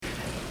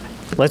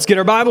Let's get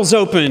our Bibles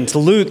open to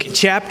Luke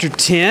chapter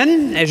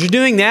 10. As you're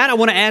doing that, I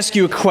want to ask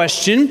you a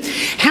question.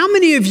 How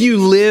many of you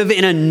live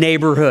in a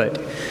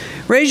neighborhood?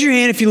 Raise your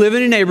hand if you live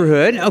in a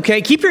neighborhood.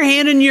 Okay, keep your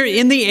hand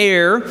in the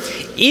air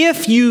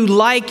if you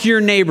like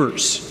your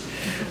neighbors.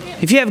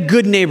 If you have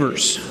good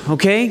neighbors,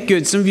 okay,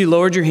 good. Some of you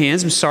lowered your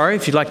hands. I'm sorry.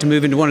 If you'd like to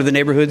move into one of the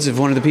neighborhoods of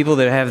one of the people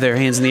that have their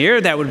hands in the air,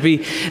 that would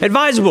be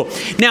advisable.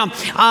 Now,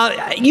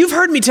 you've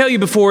heard me tell you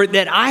before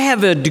that I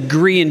have a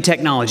degree in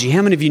technology.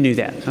 How many of you knew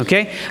that?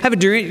 Okay, I have a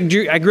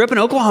degree. I grew up in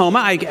Oklahoma.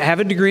 I have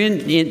a degree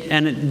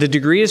and the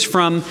degree is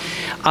from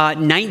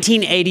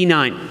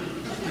 1989.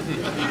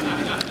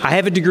 I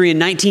have a degree in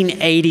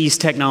 1980s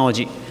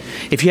technology.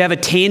 If you have a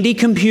Tandy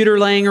computer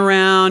laying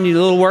around, you do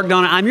a little work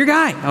on it, I'm your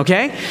guy,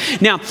 okay?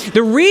 Now,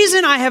 the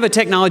reason I have a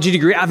technology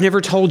degree, I've never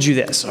told you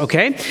this,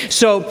 okay?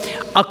 So,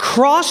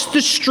 across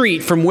the street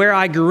from where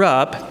I grew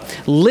up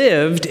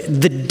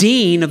lived the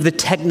dean of the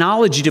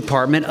technology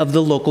department of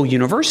the local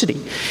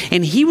university.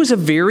 And he was a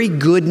very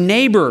good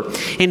neighbor.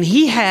 And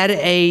he had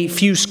a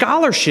few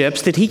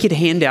scholarships that he could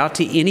hand out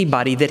to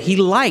anybody that he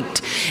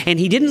liked. And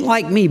he didn't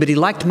like me, but he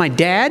liked my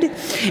dad,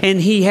 and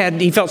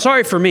he felt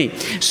sorry for me.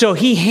 So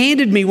he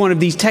handed me one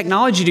of these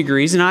technology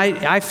degrees, and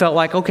I felt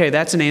like, okay,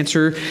 that's an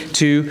answer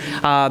to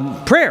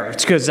prayer.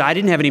 It's because I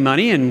didn't have any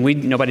money, and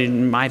nobody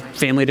in my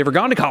family had ever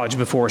gone to college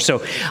before.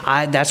 So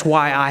that's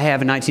why I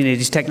have a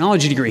 1980s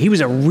technology degree. He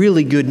was a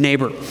really good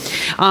neighbor.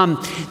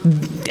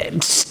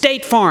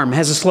 State Farm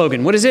has a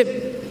slogan. What is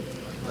it?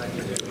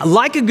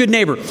 Like a good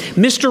neighbor.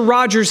 Mr.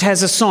 Rogers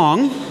has a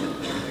song.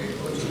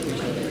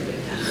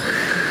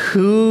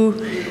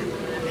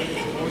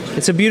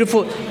 It's a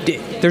beautiful...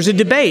 There's a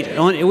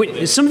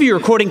debate. Some of you are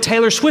quoting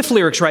Taylor Swift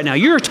lyrics right now.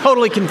 You're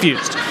totally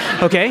confused.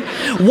 Okay?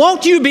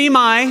 Won't you be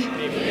my...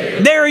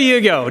 There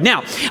you go.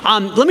 Now,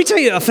 let me tell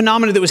you a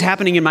phenomenon that was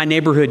happening in my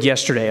neighborhood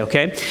yesterday,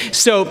 okay?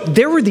 So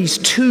there were these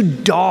two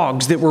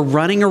dogs that were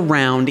running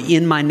around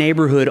in my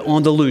neighborhood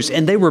on the loose,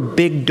 and they were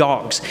big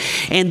dogs.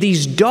 And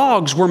these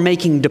dogs were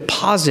making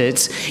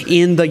deposits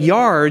in the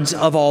yards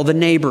of all the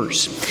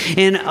neighbors.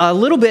 And a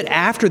little bit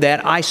after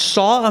that, I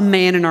saw a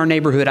man in our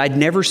neighborhood I'd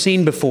never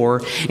seen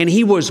before, and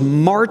he was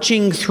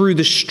marching through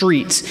the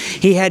streets.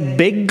 He had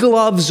big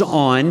gloves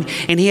on,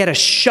 and he had a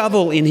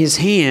shovel in his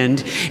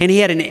hand, and he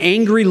had an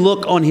angry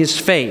look on his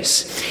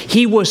face.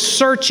 He was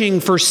searching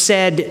for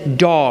said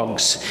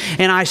dogs.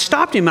 And I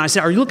stopped him and I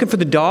said, "Are you looking for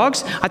the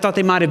dogs? I thought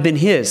they might have been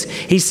his."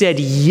 He said,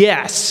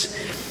 "Yes.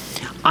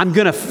 I'm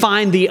going to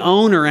find the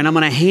owner and I'm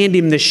going to hand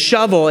him the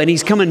shovel and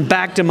he's coming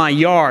back to my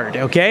yard."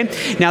 Okay?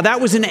 Now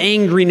that was an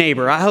angry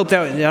neighbor. I hope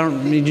that,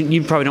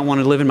 you probably don't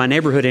want to live in my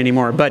neighborhood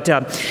anymore. But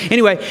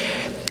anyway,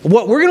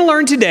 what we're going to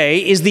learn today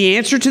is the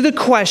answer to the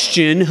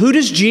question, who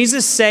does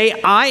Jesus say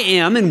I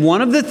am? And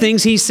one of the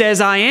things he says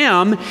I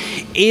am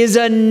is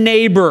a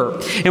neighbor.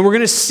 And we're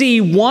going to see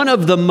one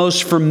of the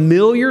most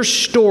familiar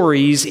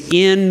stories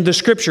in the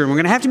Scripture. And we're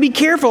going to have to be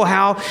careful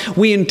how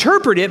we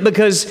interpret it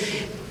because,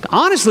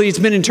 honestly, it's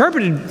been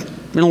interpreted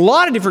in a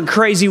lot of different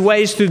crazy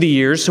ways through the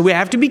years, so we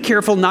have to be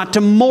careful not to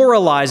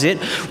moralize it.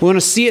 We want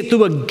to see it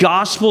through a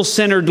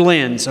gospel-centered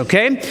lens,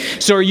 okay?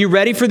 So are you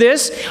ready for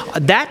this?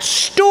 That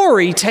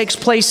story takes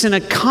place in a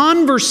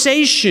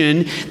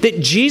conversation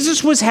that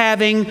Jesus was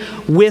having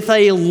with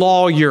a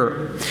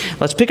lawyer.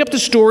 Let's pick up the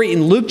story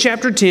in Luke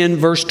chapter 10,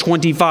 verse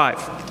 25.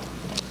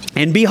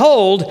 "And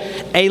behold,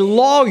 a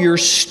lawyer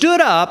stood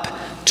up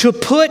to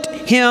put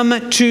him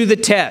to the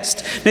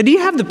test." Now, do you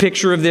have the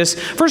picture of this?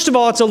 First of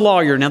all, it's a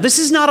lawyer. Now, this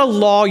is not a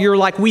lawyer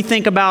like we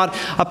think about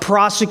a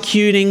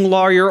prosecuting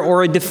lawyer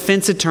or a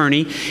defense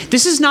attorney.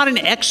 This is not an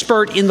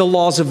expert in the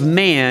laws of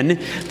man.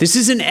 This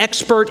is an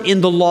expert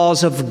in the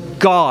laws of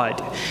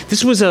God.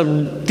 This was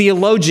a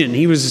theologian.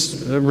 He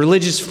was a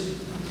religious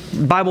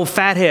Bible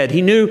fathead.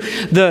 He knew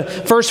the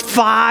first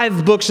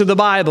 5 books of the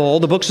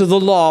Bible, the books of the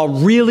law,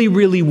 really,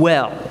 really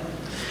well.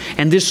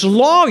 And this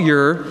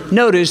lawyer,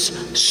 notice,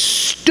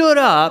 stood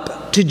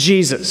up to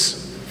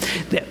Jesus.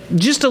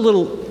 Just a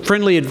little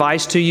friendly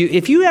advice to you.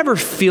 If you ever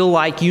feel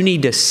like you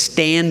need to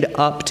stand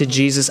up to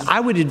Jesus,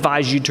 I would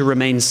advise you to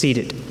remain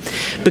seated.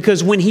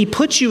 Because when he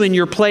puts you in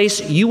your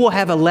place, you will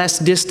have a less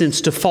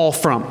distance to fall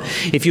from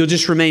if you'll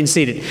just remain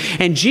seated.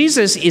 And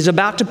Jesus is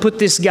about to put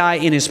this guy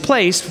in his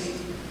place,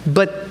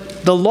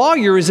 but the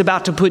lawyer is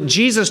about to put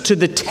Jesus to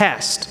the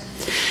test.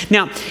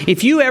 Now,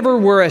 if you ever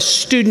were a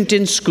student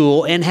in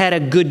school and had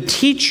a good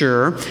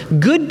teacher,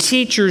 good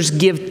teachers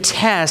give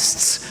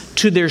tests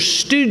to their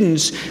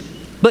students,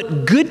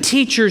 but good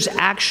teachers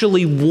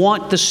actually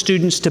want the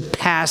students to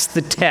pass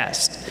the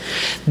test.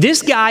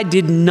 This guy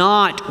did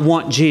not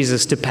want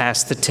Jesus to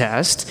pass the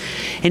test,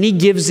 and he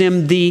gives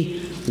him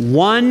the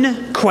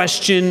one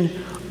question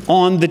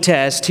on the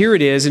test. Here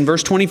it is in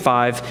verse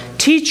 25.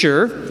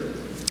 "Teacher,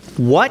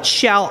 what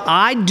shall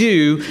I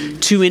do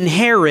to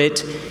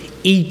inherit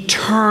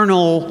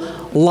eternal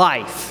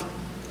life?"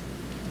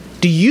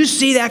 Do you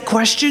see that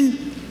question?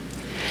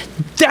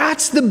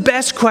 That's the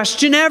best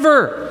question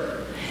ever.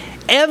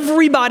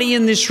 Everybody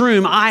in this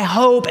room, I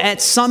hope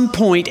at some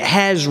point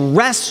has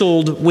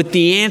wrestled with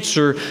the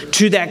answer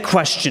to that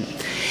question.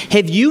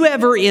 Have you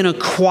ever, in a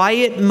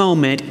quiet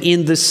moment,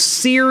 in the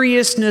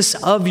seriousness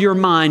of your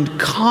mind,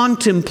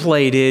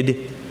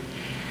 contemplated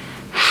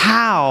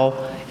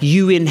how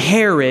you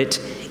inherit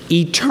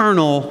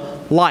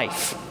eternal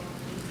life?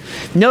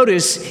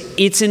 Notice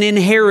it's an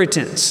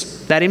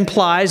inheritance. That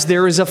implies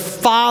there is a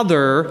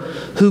father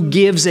who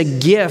gives a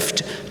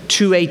gift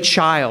to a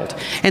child.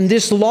 And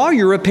this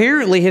lawyer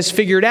apparently has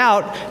figured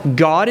out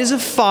God is a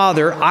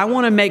father. I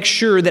want to make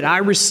sure that I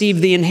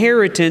receive the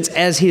inheritance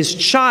as his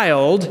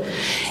child.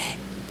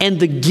 And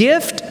the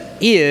gift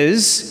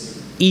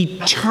is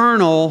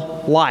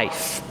eternal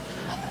life.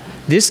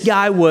 This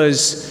guy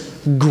was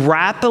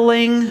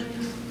grappling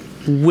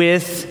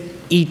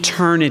with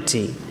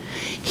eternity.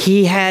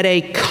 He had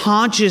a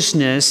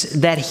consciousness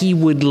that he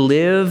would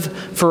live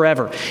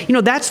forever. You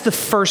know, that's the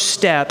first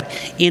step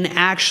in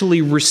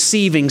actually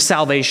receiving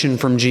salvation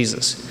from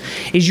Jesus,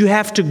 is you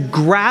have to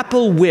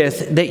grapple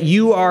with that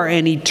you are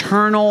an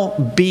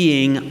eternal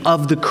being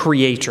of the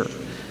Creator.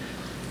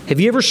 Have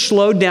you ever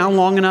slowed down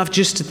long enough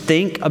just to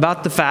think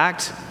about the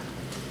fact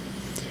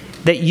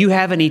that you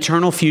have an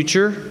eternal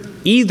future?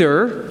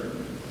 Either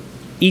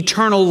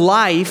eternal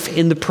life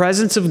in the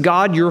presence of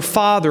God your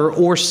Father,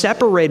 or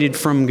separated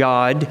from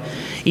God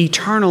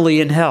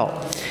eternally in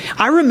hell.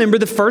 I remember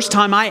the first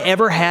time I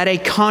ever had a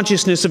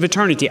consciousness of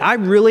eternity. I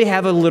really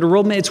have a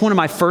literal, it's one of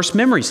my first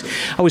memories.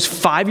 I was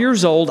 5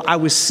 years old. I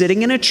was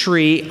sitting in a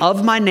tree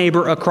of my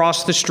neighbor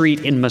across the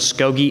street in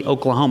Muskogee,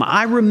 Oklahoma.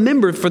 I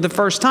remember for the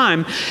first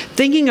time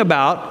thinking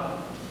about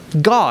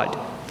God,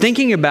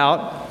 thinking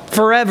about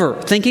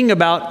forever, thinking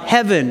about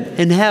heaven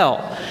and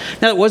hell.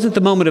 Now, it wasn't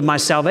the moment of my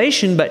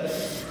salvation,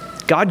 but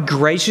God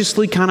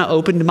graciously kind of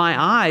opened my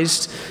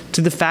eyes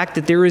to the fact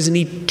that there is an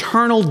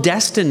eternal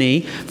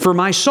destiny for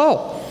my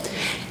soul.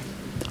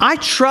 I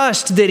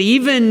trust that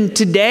even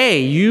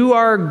today you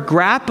are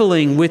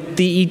grappling with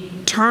the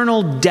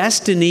eternal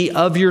destiny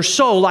of your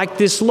soul like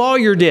this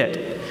lawyer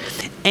did.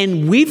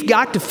 And we've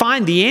got to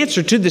find the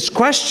answer to this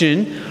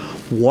question: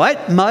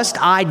 what must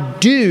I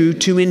do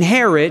to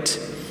inherit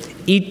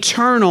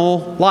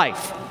eternal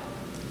life?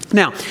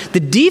 Now, the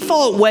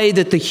default way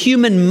that the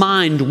human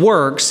mind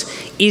works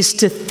is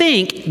to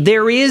think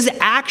there is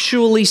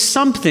actually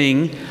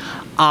something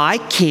I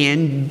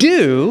can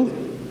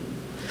do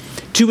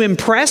to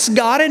impress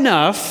God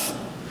enough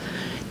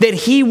that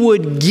He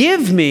would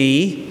give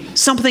me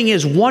something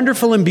as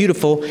wonderful and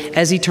beautiful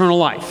as eternal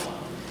life.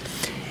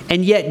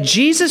 And yet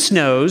Jesus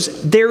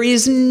knows there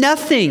is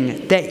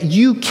nothing that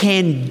you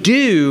can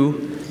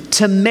do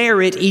to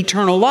merit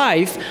eternal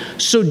life.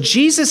 So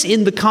Jesus,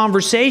 in the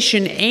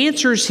conversation,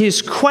 answers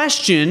his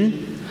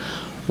question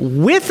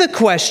with a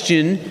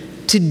question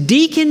to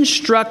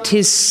deconstruct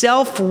his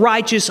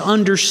self-righteous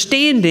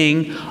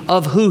understanding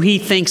of who he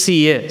thinks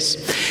he is.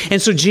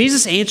 And so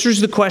Jesus answers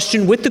the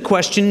question with the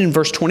question in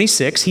verse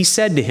 26. He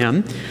said to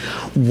him,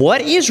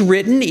 "What is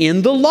written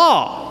in the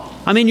law?"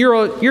 I mean,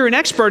 you're an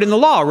expert in the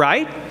law,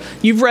 right?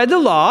 You've read the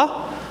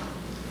law.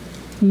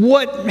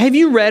 What have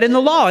you read in the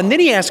law? And then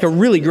he asks a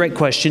really great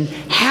question: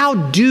 how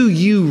do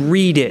you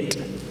read it?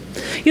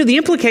 You know, the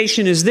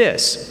implication is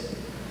this: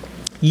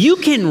 you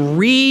can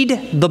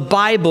read the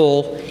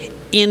Bible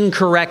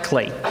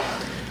incorrectly.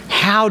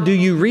 How do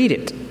you read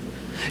it?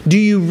 Do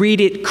you read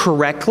it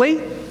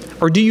correctly,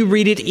 or do you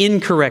read it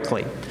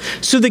incorrectly?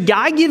 So the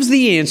guy gives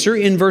the answer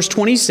in verse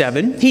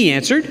 27. He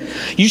answered,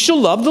 "You shall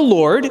love the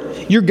Lord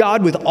your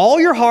God with all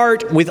your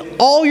heart, with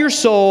all your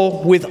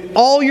soul, with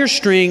all your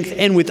strength,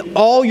 and with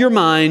all your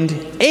mind,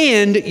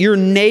 and your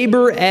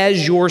neighbor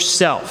as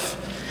yourself."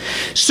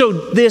 So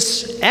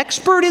this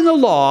expert in the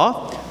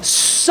law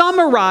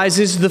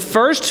summarizes the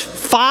first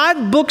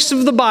 5 books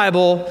of the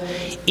Bible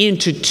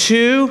into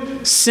 2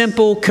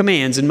 simple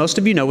commands. And most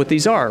of you know what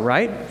these are,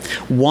 right?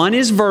 One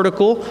is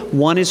vertical,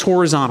 one is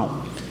horizontal.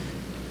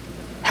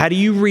 How do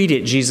you read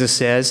it, Jesus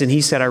says? And he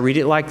said, I read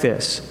it like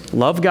this: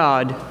 love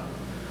God,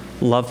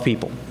 love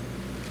people.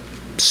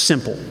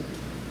 Simple.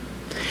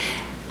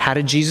 How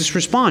did Jesus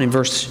respond? In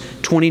verse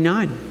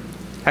 29.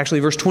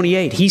 Actually, verse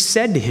 28. He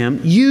said to him,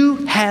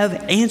 "You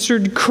have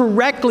answered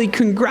correctly.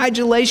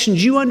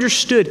 Congratulations. You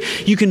understood.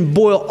 You can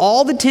boil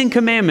all the 10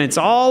 commandments,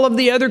 all of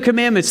the other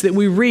commandments that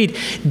we read,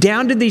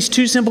 down to these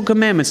 2 simple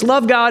commandments.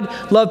 Love God,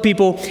 love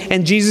people."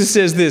 And Jesus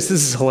says this.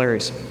 This is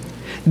hilarious.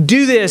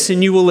 "Do this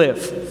and you will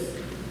live."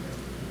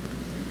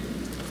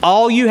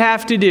 All you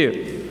have to do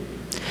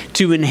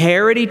to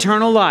inherit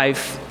eternal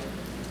life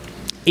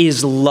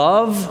is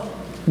love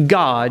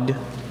God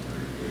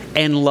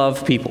and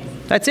love people.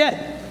 That's it.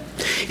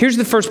 Here's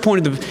the first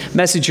point of the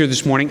message here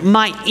this morning.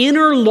 My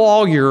inner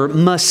lawyer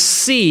must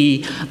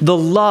see the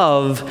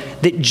love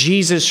that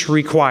Jesus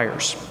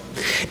requires.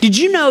 Did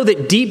you know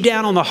that deep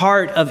down on the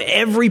heart of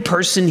every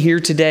person here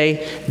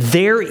today,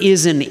 there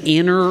is an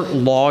inner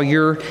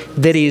lawyer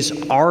that is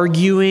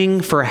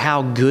arguing for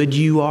how good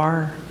you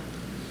are?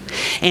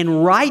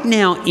 And right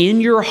now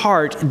in your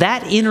heart,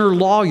 that inner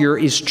lawyer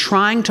is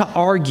trying to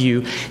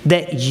argue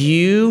that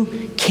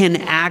you can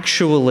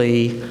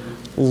actually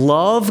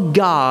love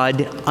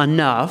God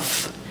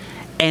enough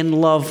and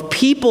love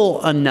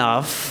people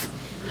enough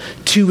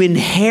to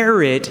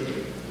inherit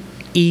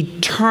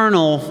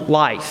eternal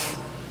life.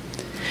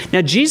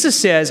 Now, Jesus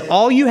says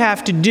all you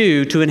have to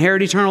do to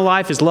inherit eternal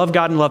life is love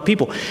God and love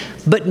people.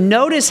 But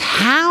notice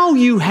how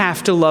you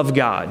have to love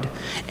God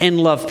and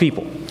love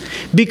people.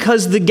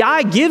 Because the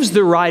guy gives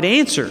the right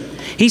answer.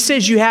 He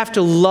says you have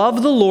to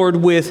love the Lord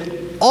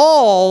with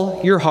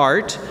all your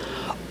heart,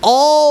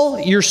 all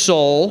your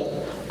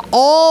soul,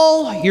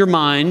 all your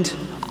mind,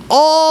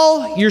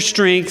 all your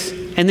strength,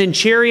 and then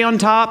cherry on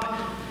top,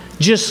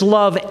 just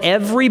love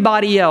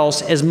everybody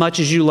else as much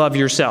as you love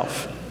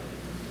yourself.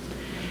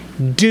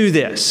 Do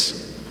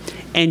this,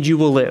 and you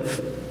will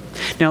live.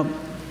 Now,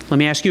 let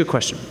me ask you a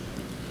question.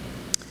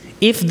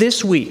 If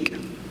this week,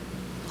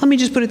 let me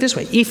just put it this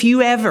way, if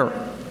you ever,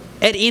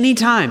 at any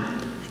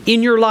time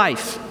in your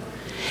life,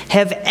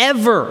 have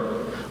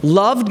ever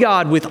loved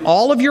God with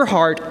all of your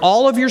heart,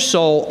 all of your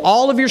soul,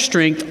 all of your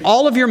strength,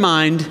 all of your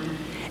mind,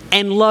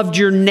 and loved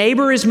your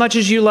neighbor as much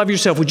as you love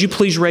yourself, would you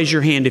please raise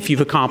your hand if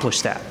you've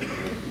accomplished that?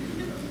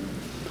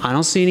 I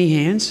don't see any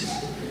hands.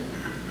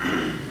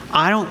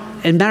 As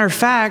a matter of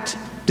fact,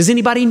 does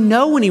anybody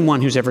know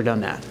anyone who's ever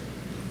done that?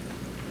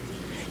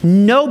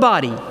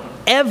 Nobody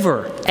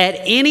ever at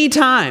any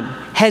time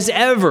has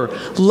ever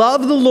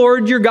loved the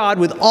Lord your God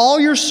with all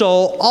your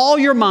soul, all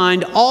your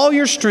mind, all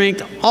your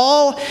strength,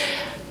 all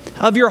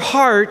of your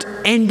heart,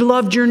 and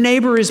loved your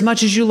neighbor as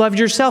much as you loved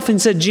yourself.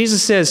 And said,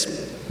 Jesus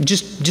says,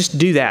 just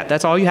do that.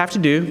 That's all you have to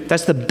do.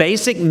 That's the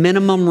basic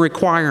minimum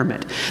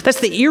requirement.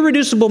 That's the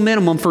irreducible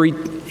minimum for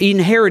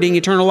inheriting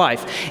eternal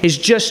life, is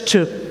just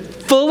to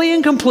fully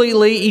and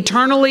completely,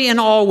 eternally and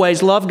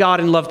always love God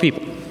and love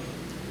people.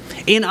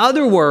 In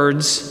other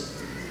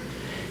words,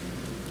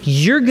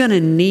 you're going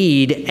to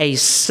need a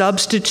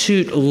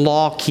substitute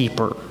law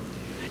keeper.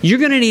 You're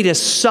going to need a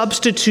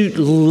substitute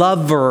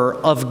lover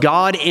of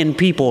God and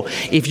people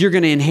if you're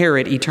going to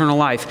inherit eternal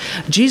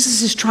life.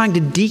 Jesus is trying to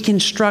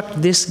deconstruct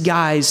this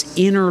guy's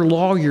inner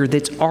lawyer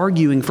that's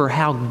arguing for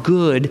how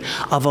good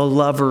of a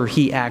lover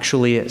he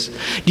actually is.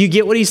 Do you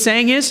get what he's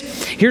saying is?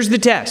 Here's the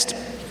test.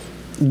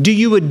 Do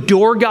you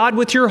adore God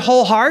with your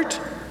whole heart?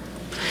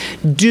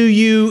 Do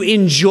you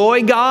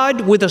enjoy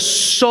God with a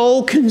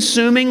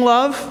soul-consuming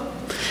love?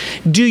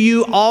 Do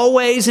you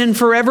always and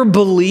forever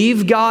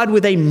believe God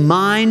with a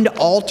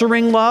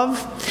mind-altering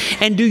love?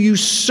 And do you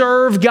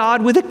serve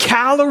God with a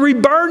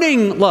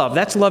calorie-burning love?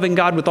 That's loving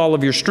God with all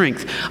of your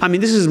strength. I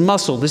mean, this is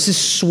muscle. This is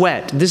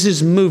sweat. This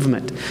is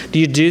movement. Do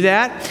you do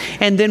that?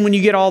 And then when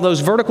you get all those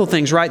vertical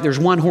things right, there's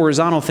one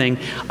horizontal thing.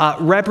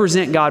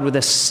 Represent God with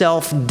a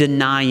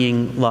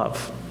self-denying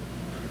love.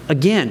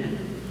 Again,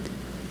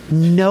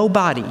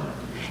 nobody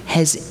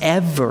has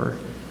ever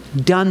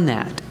done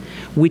that,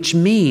 which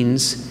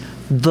means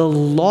the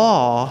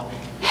law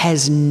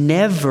has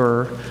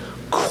never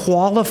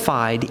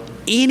qualified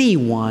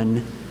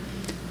anyone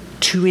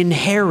to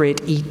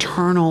inherit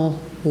eternal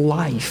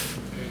life.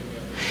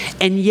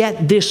 And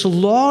yet this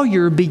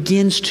lawyer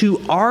begins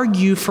to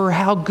argue for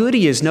how good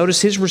he is.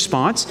 Notice his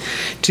response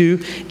to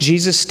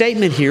Jesus'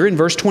 statement here in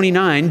verse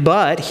 29.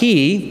 But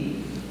he,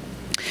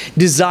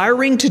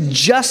 desiring to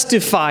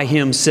justify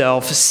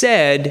himself,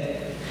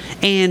 said,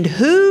 "And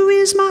who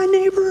is my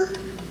neighbor?"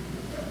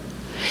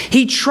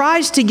 He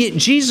tries to get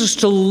Jesus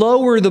to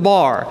lower the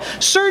bar.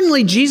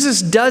 Certainly,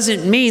 Jesus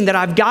doesn't mean that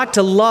I've got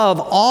to love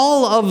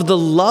all of the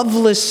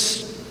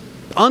loveless,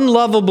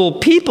 unlovable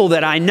people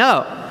that I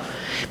know.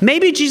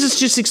 Maybe Jesus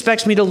just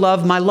expects me to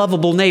love my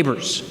lovable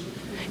neighbors.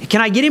 Can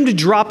I get him to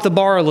drop the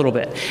bar a little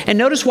bit? And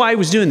notice why he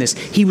was doing this.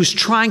 He was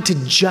trying to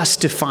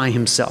justify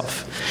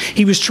himself.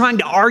 He was trying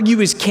to argue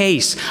his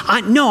case.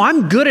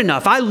 I'm good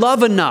enough. I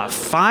love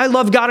enough. I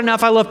love God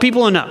enough. I love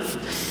people enough.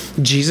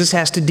 Jesus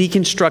has to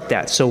deconstruct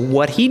that. So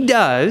what he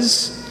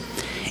does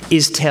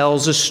is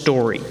tells a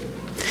story.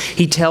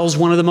 He tells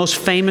one of the most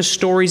famous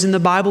stories in the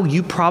Bible.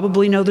 You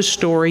probably know the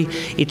story.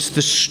 It's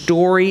the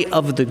story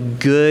of the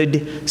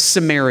Good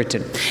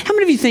Samaritan. How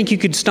many of you think you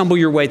could stumble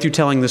your way through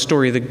telling the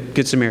story of the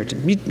Good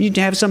Samaritan? You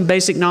have some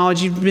basic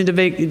knowledge. You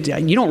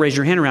don't raise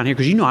your hand around here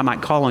because you know I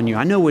might call on you.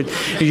 I know what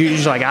you're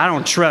just like, I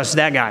don't trust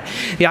that guy.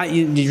 Yeah,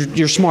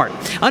 you're smart.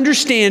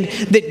 Understand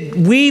that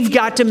we've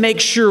got to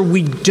make sure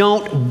we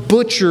don't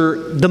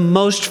butcher the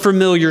most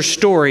familiar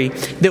story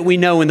that we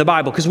know in the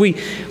Bible, because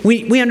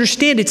we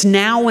understand it's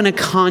now in a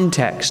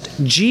context.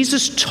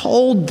 Jesus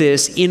told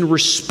this in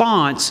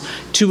response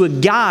to a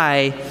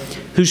guy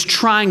who's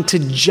trying to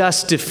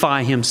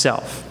justify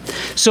himself.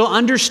 So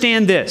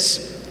understand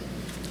this.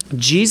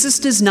 Jesus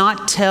does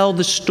not tell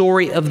the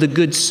story of the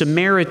Good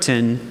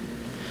Samaritan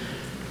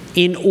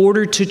in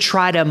order to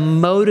try to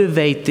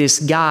motivate this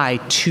guy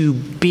to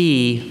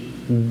be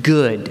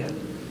good.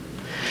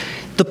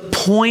 The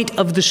point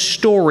of the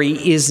story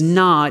is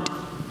not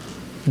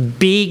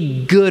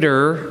be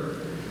gooder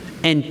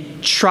and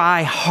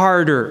try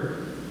harder.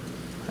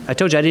 I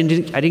told you I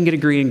didn't get a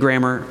degree in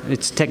grammar.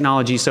 It's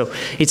technology, so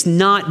it's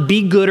not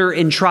be gooder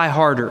and try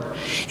harder.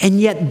 And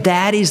yet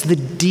that is the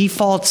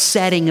default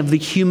setting of the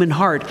human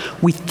heart.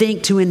 We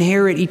think to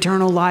inherit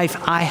eternal life,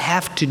 I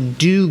have to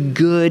do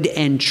good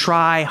and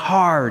try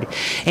hard.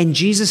 And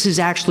Jesus is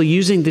actually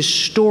using this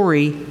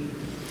story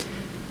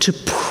to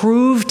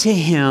prove to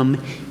him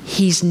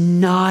he's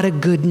not a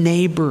good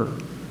neighbor.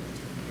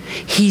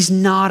 He's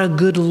not a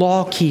good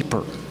law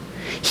keeper.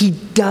 He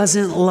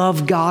doesn't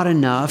love God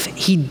enough.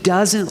 He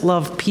doesn't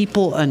love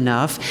people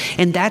enough.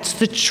 And that's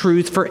the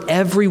truth for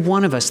every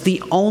one of us.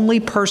 The only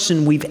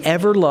person we've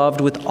ever loved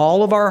with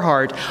all of our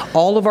heart,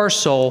 all of our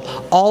soul,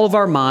 all of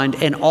our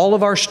mind, and all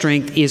of our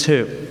strength is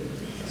who?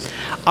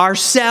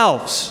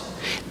 Ourselves.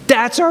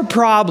 That's our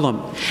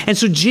problem. And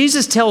so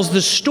Jesus tells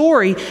the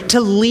story to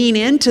lean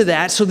into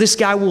that so this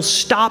guy will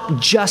stop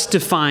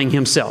justifying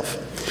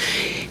himself.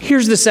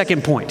 Here's the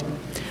second point.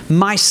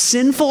 My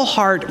sinful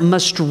heart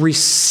must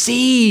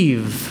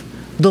receive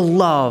the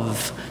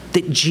love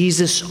that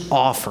Jesus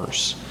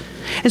offers.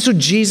 And so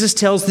Jesus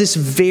tells this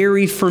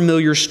very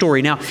familiar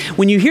story. Now,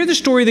 when you hear the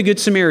story of the Good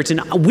Samaritan,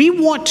 we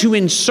want to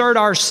insert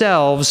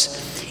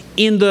ourselves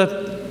in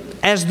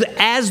as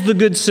the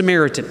Good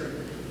Samaritan.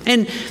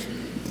 And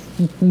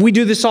we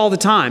do this all the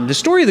time. The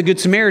story of the Good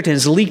Samaritan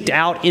is leaked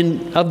out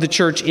of the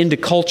church into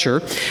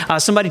culture.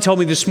 Somebody told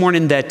me this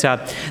morning that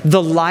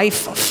the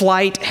Life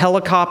Flight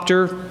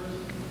helicopter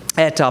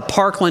at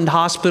Parkland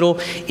Hospital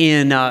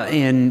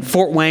in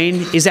Fort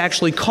Wayne is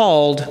actually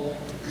called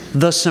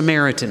the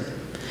Samaritan.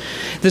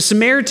 The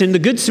Samaritan, the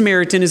Good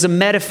Samaritan, is a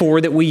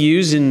metaphor that we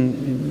use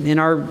in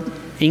our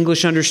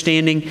English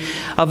understanding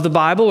of the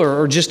Bible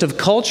or just of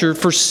culture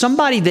for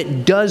somebody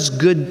that does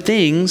good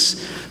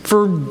things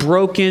for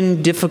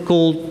broken,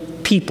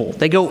 difficult people.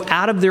 They go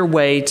out of their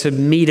way to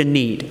meet a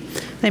need.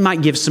 They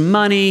might give some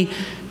money.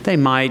 They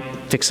might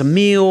fix a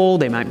meal.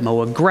 They might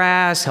mow a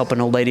grass, help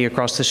an old lady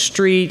across the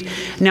street.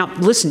 Now,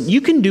 listen, you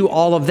can do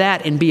all of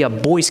that and be a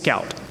Boy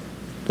Scout.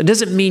 That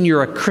doesn't mean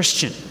you're a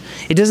Christian.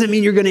 It doesn't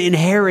mean you're going to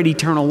inherit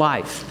eternal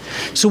life.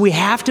 So we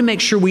have to make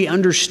sure we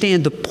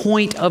understand the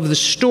point of the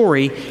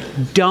story.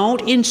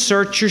 Don't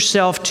insert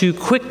yourself too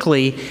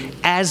quickly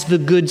as the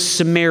Good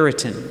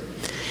Samaritan.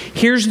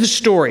 Here's the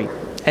story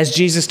as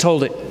Jesus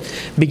told it,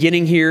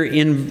 beginning here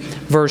in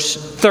verse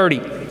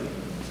 30.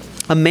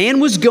 A man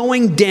was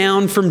going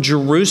down from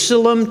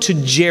Jerusalem to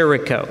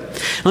Jericho.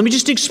 Let me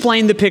just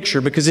explain the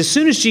picture, because as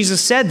soon as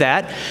Jesus said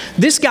that,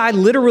 this guy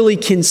literally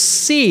can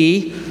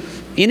see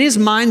in his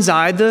mind's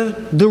eye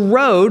the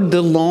road,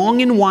 the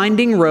long and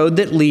winding road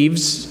that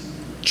leaves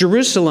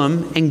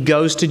Jerusalem and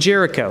goes to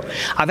Jericho.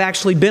 I've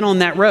actually been on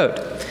that road,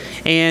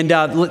 and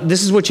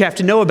this is what you have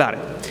to know about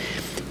it.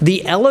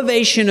 The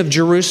elevation of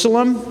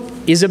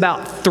Jerusalem is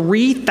about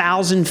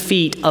 3,000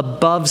 feet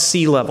above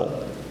sea level.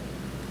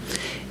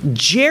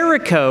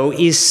 Jericho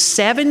is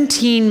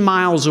 17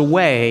 miles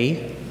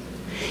away.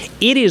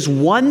 It is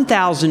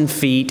 1,000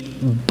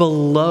 feet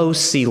below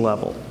sea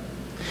level.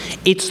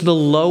 It's the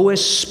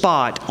lowest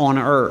spot on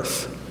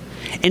earth.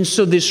 And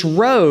so this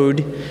road,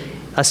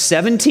 a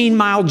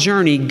 17-mile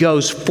journey,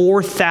 goes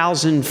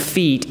 4,000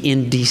 feet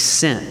in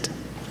descent.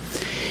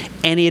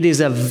 And it is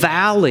a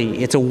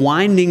valley. It's a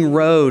winding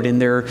road, and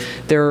there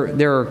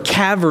are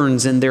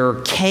caverns and there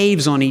are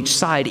caves on each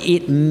side.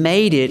 It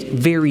made it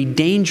very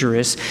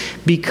dangerous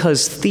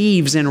because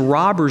thieves and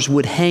robbers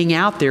would hang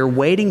out there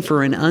waiting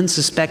for an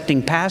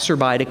unsuspecting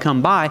passerby to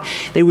come by.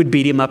 They would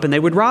beat him up and they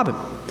would rob him.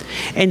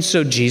 And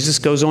so Jesus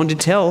goes on to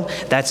tell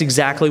that's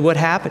exactly what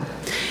happened.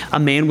 A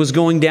man was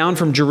going down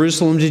from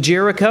Jerusalem to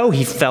Jericho.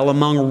 He fell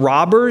among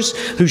robbers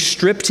who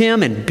stripped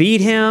him and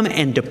beat him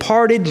and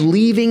departed,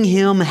 leaving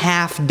him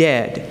half dead.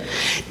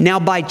 Now,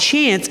 by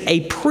chance,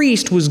 a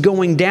priest was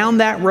going down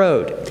that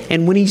road,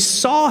 and when he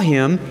saw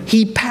him,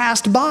 he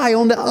passed by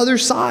on the other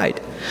side.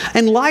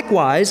 And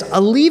likewise,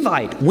 a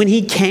Levite, when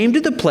he came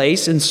to the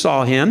place and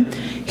saw him,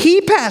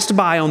 he passed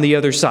by on the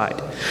other side.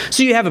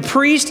 So you have a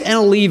priest and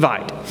a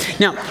Levite.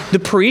 Now, the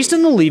priest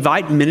and the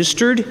Levite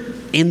ministered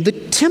in the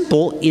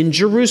temple in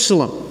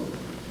Jerusalem.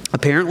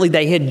 Apparently,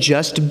 they had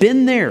just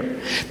been there.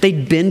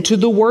 They'd been to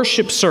the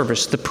worship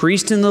service. The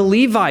priest and the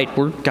Levite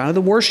were kind of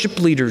the worship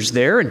leaders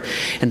there, and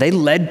they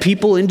led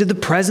people into the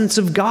presence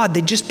of God.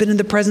 They'd just been in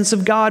the presence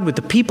of God with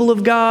the people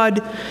of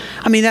God.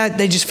 I mean,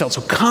 they just felt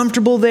so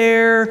comfortable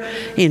there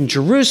in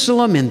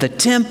Jerusalem, in the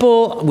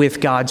temple, with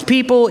God's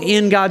people,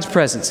 in God's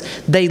presence.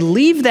 They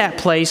leave that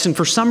place, and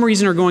for some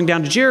reason are going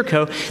down to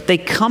Jericho. They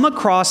come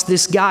across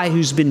this guy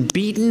who's been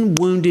beaten,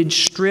 wounded,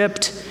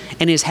 stripped,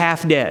 and is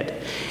half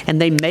dead.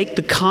 And they make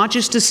the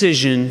conscious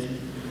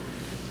decision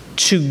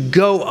to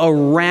go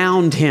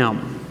around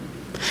him.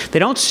 They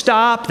don't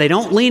stop. They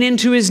don't lean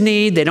into his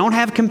need. They don't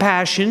have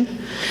compassion.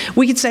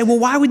 We could say, well,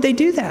 why would they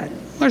do that?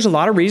 Well, there's a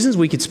lot of reasons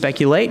we could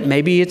speculate.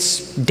 Maybe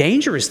it's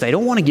dangerous. They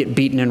don't want to get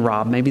beaten and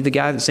robbed. Maybe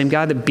the same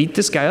guy that beat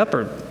this guy up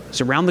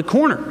is around the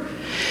corner.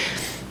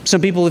 Some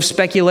people have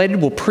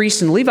speculated, well,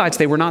 priests and Levites,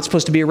 they were not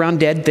supposed to be around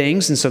dead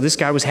things, and so this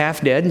guy was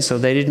half dead, and so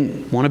they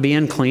didn't want to be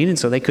unclean, and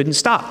so they couldn't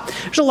stop.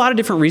 There's a lot of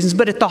different reasons,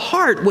 but at the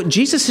heart, what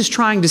Jesus is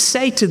trying to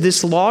say to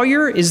this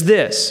lawyer is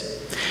this.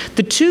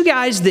 The two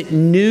guys that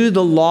knew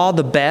the law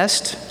the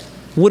best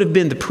would have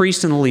been the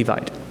priest and the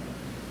Levite.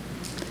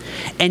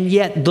 And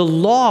yet the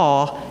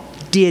law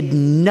did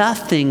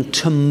nothing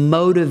to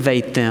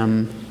motivate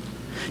them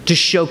to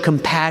show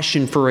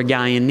compassion for a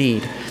guy in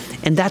need.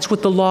 And that's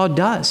what the law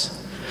does.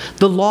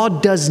 The law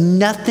does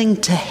nothing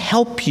to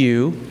help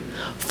you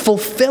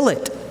fulfill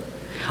it.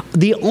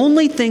 The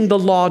only thing the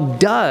law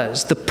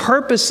does, the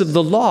purpose of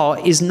the law,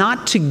 is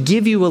not to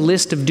give you a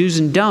list of do's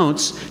and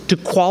don'ts to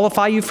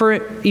qualify you for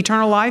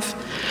eternal life.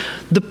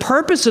 The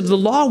purpose of the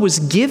law was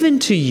given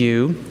to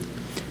you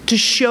to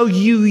show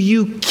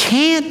you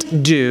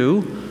can't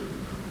do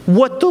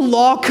what the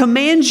law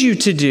commands you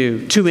to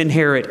do to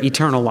inherit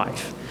eternal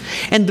life.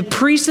 And the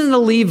priest and the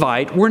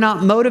Levite were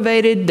not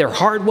motivated. Their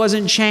heart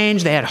wasn't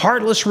changed. They had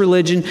heartless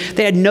religion.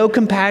 They had no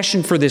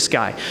compassion for this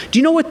guy. Do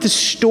you know what the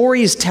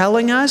story is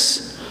telling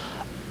us?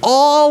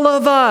 All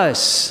of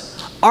us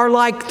are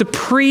like the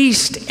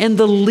priest and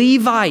the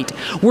Levite.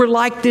 We're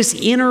like this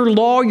inner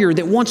lawyer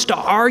that wants to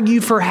argue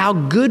for how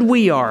good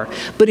we are.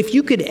 But if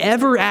you could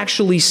ever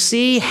actually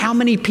see how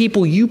many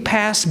people you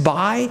pass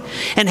by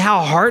and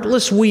how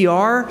heartless we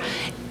are,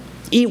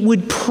 it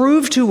would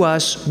prove to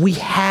us we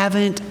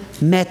haven't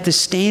met the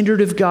standard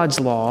of God's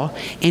law,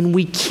 and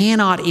we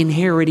cannot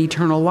inherit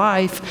eternal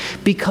life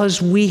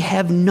because we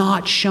have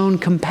not shown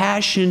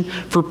compassion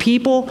for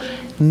people,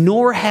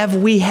 nor have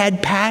we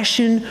had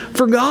passion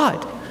for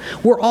God.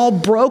 We're all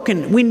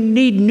broken. We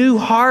need new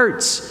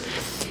hearts.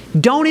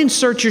 Don't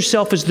insert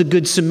yourself as the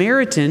Good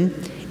Samaritan.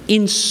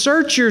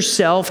 Insert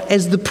yourself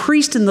as the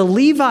priest and the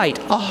Levite,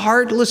 a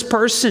heartless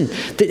person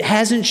that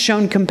hasn't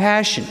shown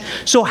compassion.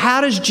 So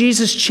how does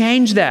Jesus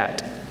change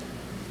that?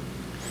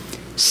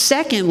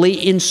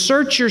 Secondly,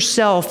 insert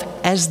yourself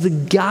as the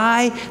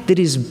guy that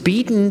is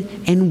beaten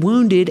and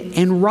wounded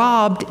and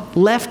robbed,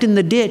 left in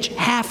the ditch,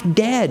 half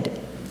dead.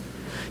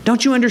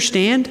 Don't you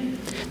understand?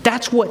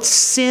 That's what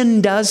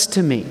sin does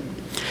to me.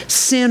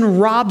 Sin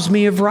robs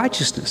me of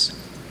righteousness.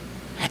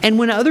 And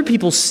when other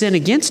people sin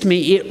against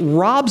me, it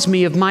robs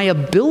me of my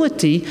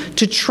ability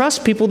to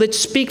trust people that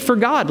speak for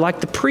God, like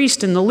the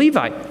priest and the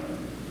Levite.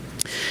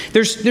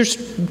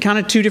 There's kind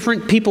of two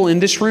different people in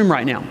this room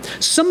right now.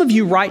 Some of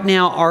you right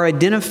now are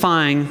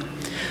identifying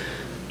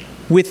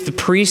with the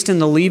priest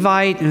and the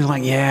Levite, and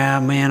like, yeah,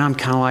 man, I'm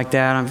kind of like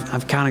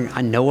that.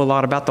 I know a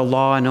lot about the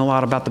law, I know a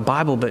lot about the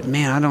Bible, but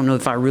man, I don't know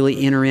if I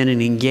really enter in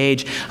and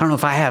engage. I don't know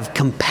if I have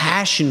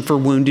compassion for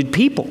wounded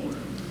people.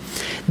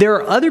 There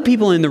are other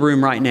people in the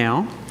room right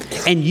now,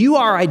 and you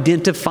are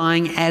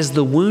identifying as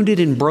the wounded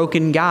and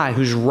broken guy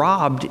who's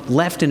robbed,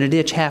 left in a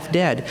ditch, half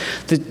dead.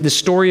 The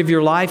story of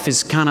your life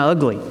is kind of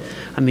ugly.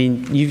 I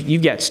mean,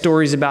 you've got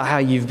stories about how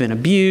you've been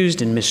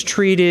abused and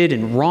mistreated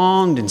and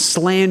wronged and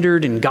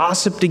slandered and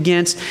gossiped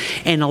against.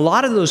 And a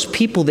lot of those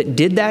people that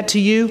did that to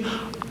you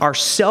are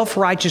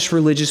self-righteous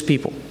religious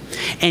people.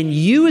 And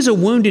you as a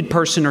wounded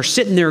person are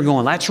sitting there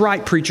going, that's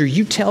right, preacher,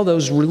 you tell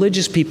those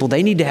religious people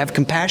they need to have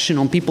compassion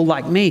on people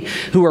like me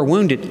who are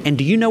wounded. And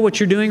do you know what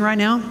you're doing right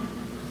now?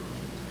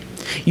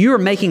 You are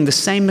making the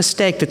same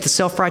mistake that the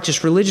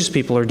self-righteous religious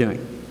people are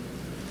doing.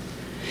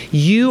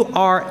 You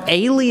are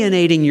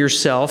alienating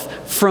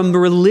yourself from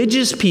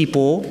religious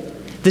people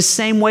the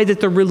same way that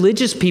the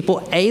religious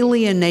people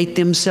alienate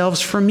themselves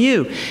from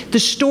you.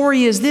 The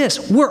story is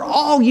this: we're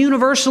all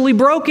universally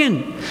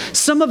broken.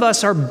 Some of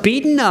us are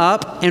beaten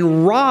up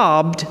and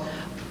robbed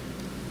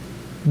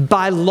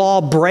by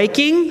law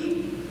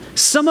breaking.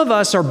 Some of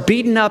us are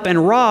beaten up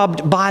and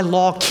robbed by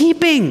law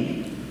keeping.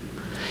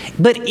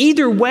 But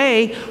either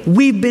way,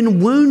 we've been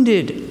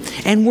wounded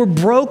and we're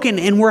broken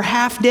and we're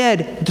half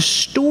dead. The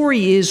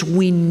story is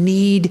we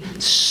need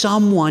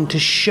someone to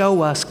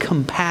show us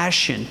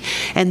compassion.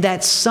 And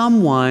that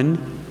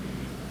someone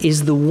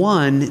is the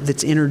one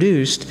that's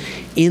introduced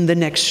in the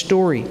next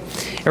story,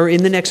 or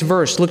in the next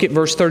verse. Look at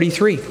verse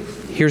 33.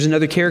 Here's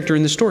another character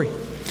in the story.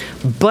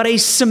 But a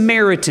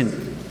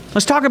Samaritan.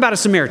 Let's talk about a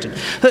Samaritan.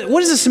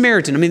 What is a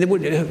Samaritan? I mean,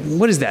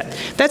 what is that?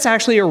 That's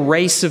actually a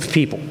race of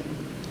people.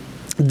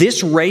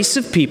 This race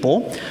of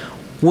people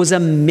was a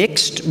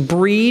mixed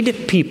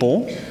breed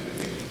people,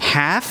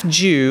 half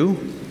Jew,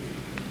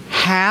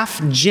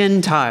 half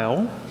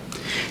Gentile.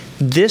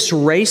 This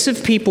race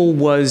of people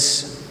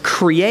was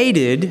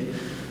created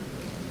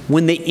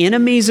when the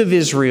enemies of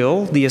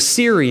Israel, the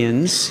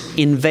Assyrians,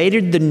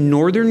 invaded the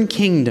northern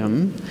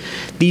kingdom.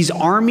 These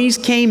armies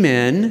came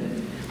in.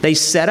 They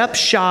set up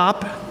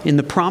shop in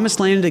the promised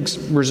land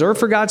reserved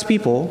for God's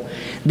people.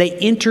 They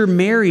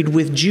intermarried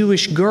with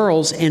Jewish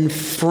girls, and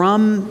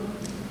from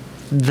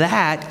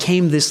that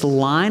came this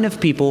line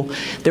of people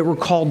that were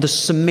called the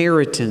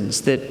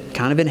Samaritans that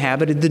kind of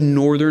inhabited the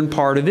northern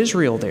part of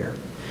Israel there.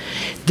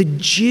 The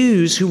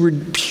Jews, who were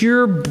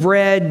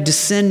purebred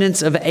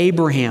descendants of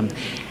Abraham,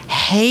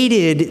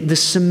 hated the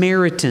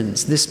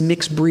Samaritans, this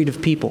mixed breed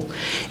of people.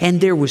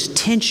 And there was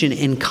tension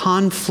and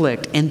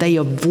conflict, and they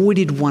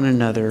avoided one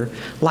another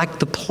like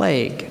the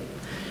plague.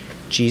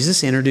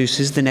 Jesus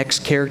introduces the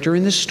next character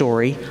in the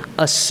story,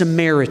 a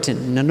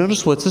Samaritan. Now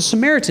notice what the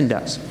Samaritan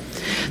does.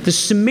 The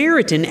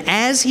Samaritan,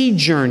 as he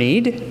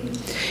journeyed,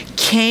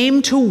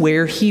 came to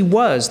where he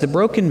was, the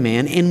broken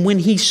man, and when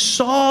he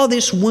saw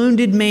this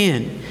wounded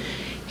man,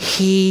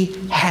 he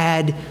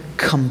had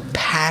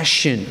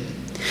compassion.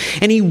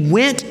 And he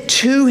went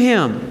to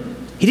him.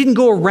 He didn't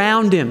go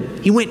around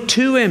him. He went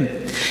to him.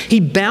 He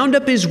bound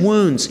up his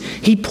wounds.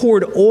 He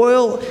poured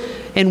oil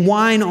and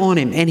wine on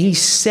him, and he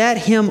set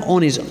him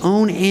on his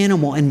own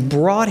animal and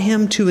brought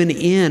him to an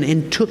inn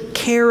and took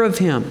care of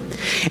him.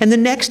 And the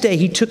next day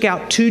he took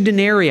out 2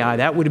 denarii.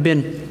 That would have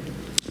been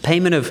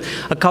payment of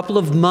a couple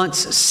of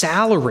months'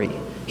 salary.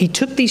 He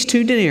took these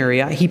 2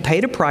 denarii, he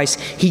paid a price,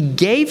 he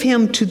gave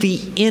him to the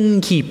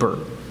innkeeper.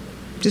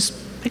 Just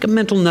make a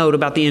mental note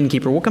about the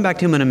innkeeper. We'll come back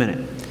to him in a minute.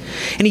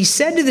 And he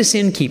said to this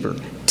innkeeper,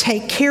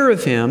 "Take care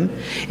of him,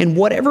 and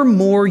whatever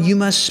more you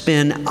must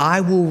spend,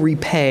 I will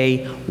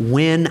repay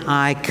when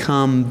I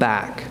come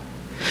back."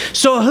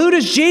 So who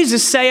does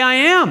Jesus say I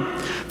am?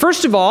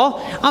 First of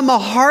all, I'm a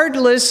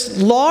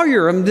heartless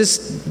lawyer. I'm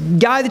this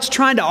guy that's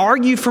trying to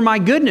argue for my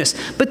goodness.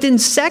 But then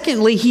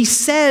secondly, he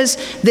says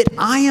that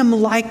I am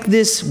like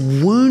this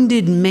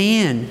wounded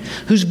man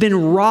who's been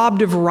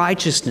robbed of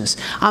righteousness.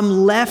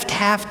 I'm left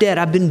half dead.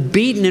 I've been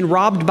beaten and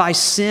robbed by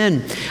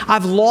sin.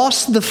 I've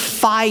lost the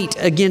fight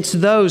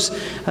against those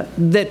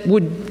that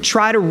would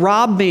try to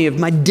rob me of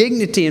my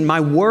dignity and my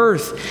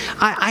worth.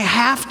 I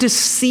have to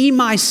see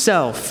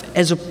myself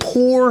as a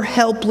poor,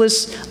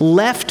 helpless,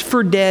 left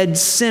for dead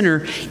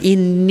sinner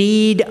in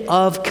need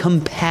of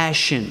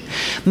compassion.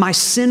 My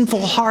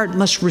sinful heart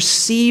must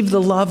receive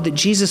the love that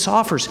Jesus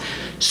offers.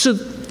 So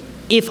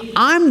if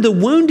I'm the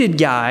wounded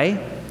guy,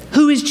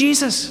 who is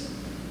Jesus?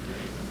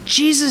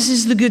 Jesus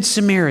is the Good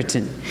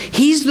Samaritan.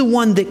 He's the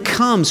one that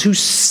comes, who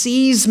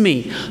sees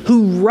me,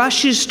 who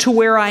rushes to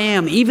where I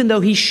am, even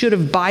though he should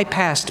have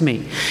bypassed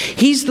me.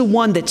 He's the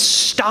one that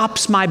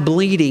stops my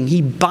bleeding.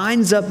 He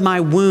binds up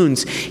my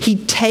wounds. He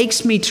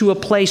takes me to a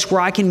place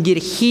where I can get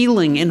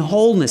healing and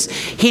wholeness.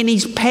 And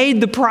he's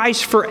paid the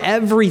price for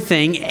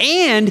everything.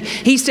 And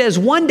he says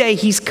one day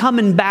he's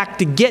coming back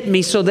to get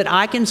me so that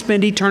I can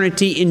spend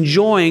eternity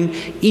enjoying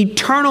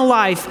eternal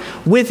life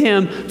with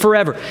him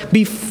forever.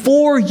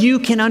 Before you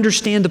can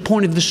understand the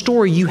point of the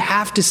story, you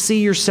have to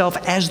see yourself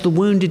as the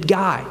wounded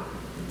guy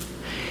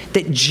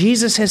that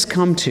Jesus has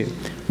come to.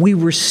 We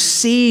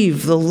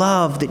receive the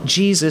love that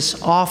Jesus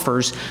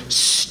offers.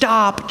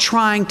 Stop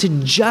trying to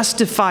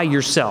justify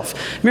yourself.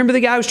 Remember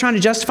the guy who was trying to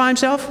justify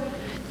himself?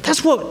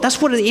 That's what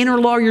the inner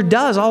lawyer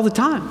does all the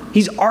time.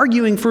 He's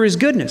arguing for his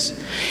goodness.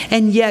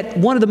 And yet,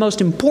 one of the most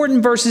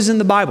important verses in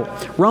the Bible,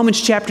 Romans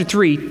chapter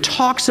 3,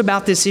 talks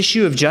about this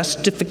issue of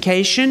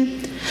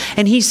justification.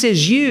 And he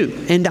says,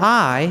 you and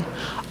I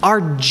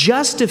are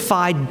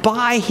justified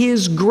by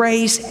his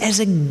grace as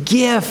a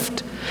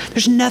gift.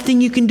 There's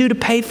nothing you can do to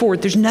pay for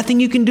it. There's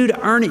nothing you can do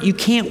to earn it. You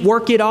can't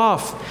work it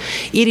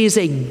off. It is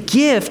a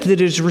gift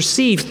that is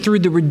received through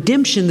the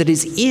redemption that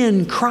is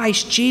in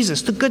Christ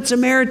Jesus, the Good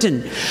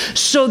Samaritan,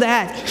 so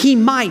that he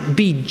might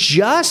be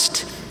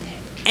just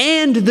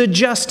and the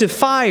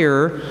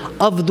justifier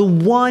of the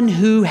one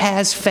who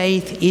has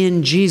faith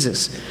in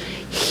Jesus.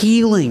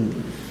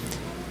 Healing,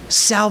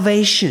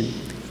 salvation,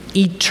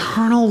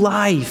 eternal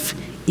life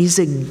is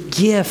a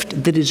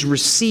gift that is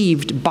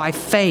received by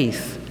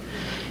faith,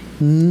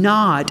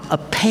 not a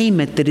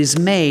payment that is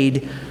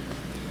made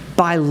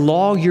by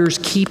lawyers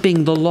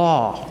keeping the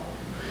law.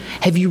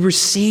 Have you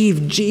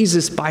received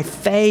Jesus by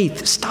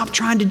faith? Stop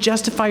trying to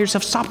justify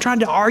yourself. Stop trying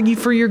to argue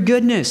for your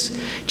goodness.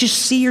 Just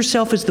see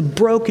yourself as the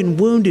broken,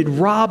 wounded,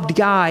 robbed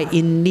guy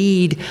in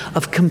need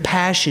of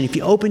compassion. If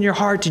you open your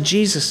heart to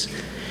Jesus,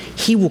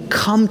 he will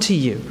come to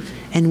you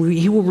and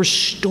he will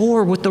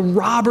restore what the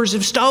robbers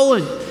have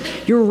stolen,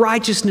 your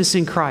righteousness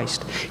in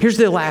Christ. Here's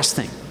the last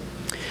thing.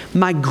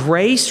 My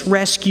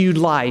grace-rescued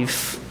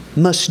life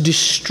must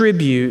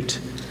distribute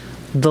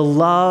the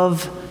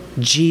love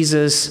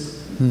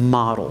Jesus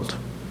modeled.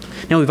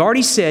 Now, we've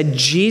already said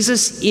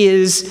Jesus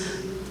is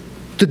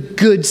the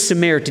Good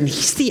Samaritan.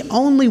 He's the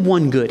only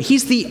one good.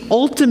 He's the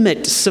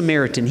ultimate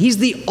Samaritan. He's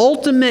the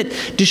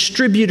ultimate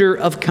distributor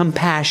of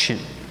compassion.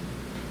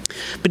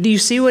 But do you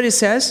see what it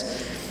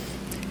says?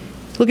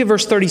 Look at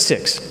verse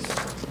 36.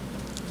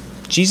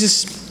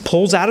 Jesus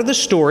pulls out of the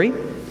story.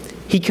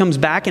 He comes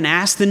back and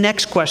asks the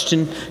next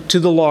question to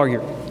the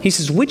lawyer. He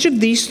says, which of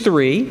these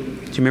three, do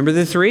you remember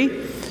the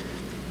three?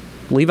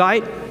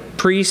 Levite,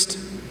 priest,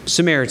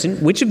 Samaritan.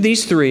 Which of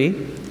these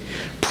three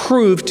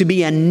proved to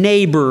be a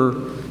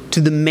neighbor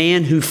to the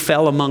man who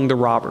fell among the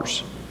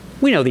robbers?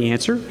 We know the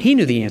answer. He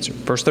knew the answer.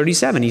 Verse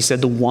 37, he said,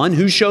 the one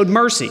who showed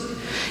mercy.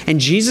 And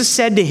Jesus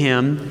said to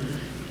him,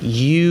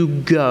 you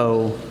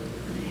go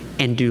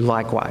and do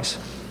likewise.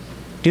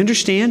 Do you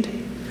understand?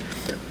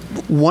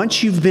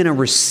 Once you've been a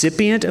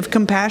recipient of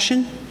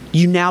compassion,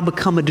 you now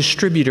become a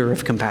distributor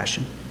of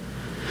compassion.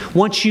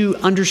 Once you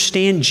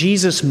understand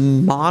Jesus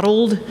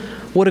modeled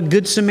what a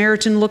good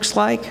Samaritan looks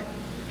like,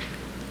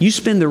 you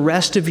spend the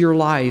rest of your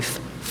life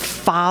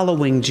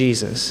following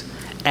Jesus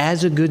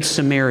as a good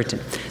Samaritan.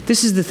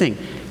 This is the thing.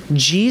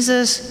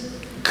 Jesus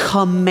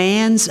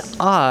commands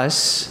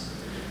us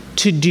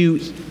to do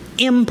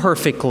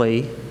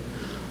imperfectly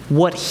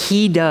what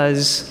he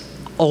does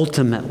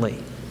ultimately.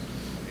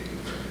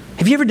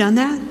 Have you ever done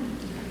that?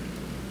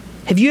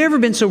 Have you ever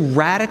been so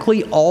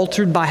radically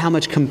altered by how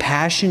much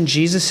compassion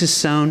Jesus has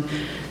shown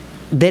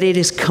that it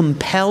has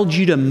compelled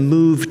you to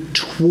move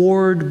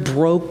toward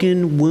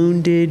broken,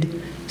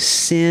 wounded,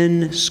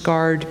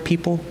 sin-scarred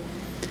people?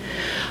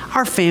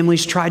 Our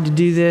families tried to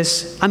do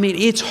this. I mean,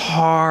 it's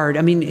hard.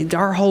 I mean,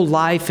 our whole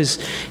life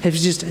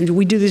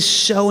we do this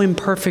so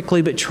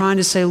imperfectly, but trying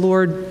to say,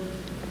 Lord,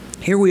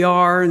 here we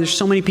are, and there's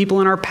so many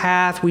people in our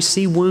path. We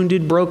see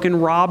wounded,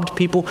 broken, robbed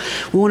people.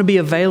 We want to be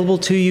available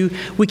to you.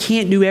 We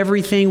can't do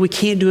everything. We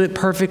can't do it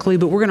perfectly,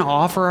 but we're going to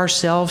offer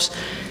ourselves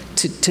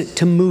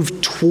to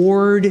move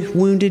toward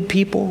wounded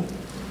people.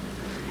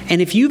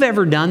 And if you've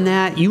ever done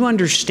that, you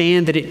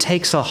understand that it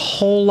takes a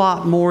whole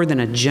lot more than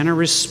a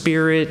generous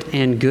spirit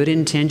and good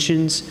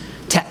intentions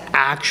to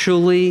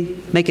actually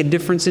make a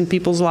difference in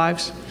people's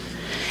lives.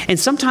 And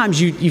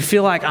sometimes you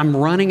feel like I'm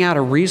running out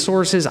of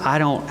resources. I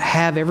don't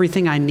have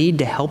everything I need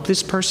to help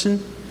this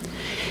person.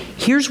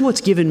 Here's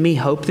what's given me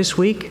hope this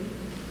week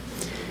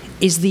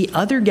is the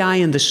other guy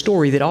in the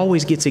story that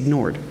always gets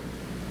ignored.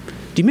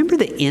 Do you remember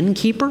the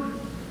innkeeper?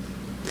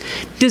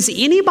 Does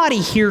anybody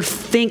here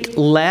think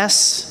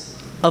less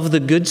of the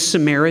Good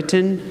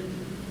Samaritan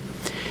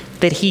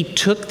that he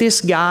took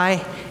this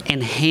guy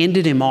and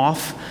handed him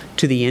off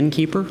to the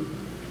innkeeper?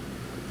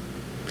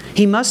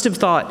 He must have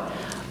thought,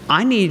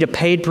 I need a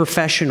paid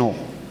professional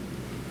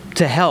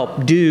to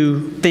help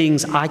do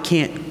things I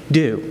can't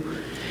do.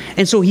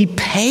 And so he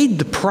paid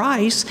the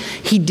price.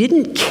 He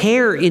didn't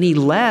care any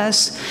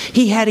less.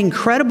 He had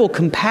incredible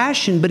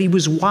compassion, but he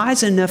was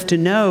wise enough to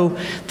know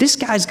this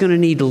guy's going to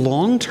need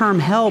long-term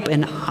help,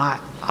 and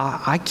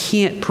I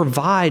can't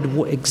provide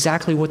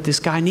exactly what this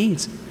guy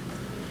needs.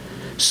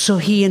 So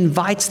he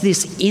invites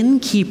this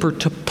innkeeper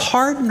to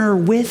partner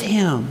with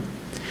him.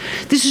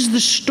 This is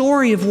the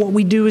story of what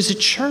we do as a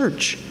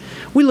church.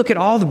 We look at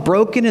all the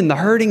broken and the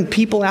hurting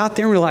people out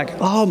there and we're like,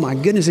 oh my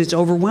goodness, it's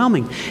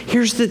overwhelming.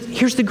 Here's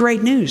the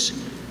great news.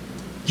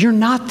 You're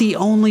not the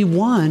only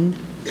one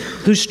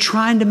who's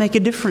trying to make a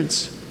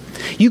difference.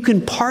 You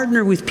can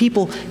partner with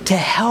people to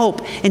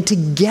help, and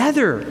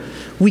together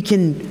we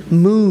can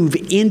move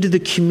into the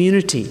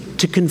community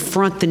to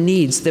confront the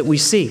needs that we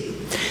see.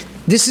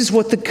 This is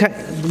what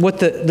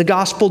the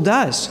gospel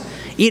does.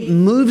 It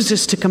moves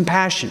us to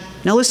compassion.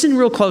 Now listen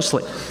real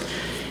closely.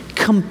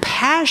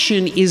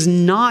 Compassion is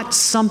not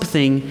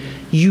something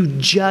you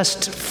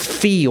just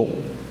feel.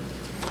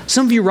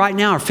 Some of you right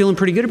now are feeling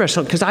pretty good about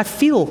yourself because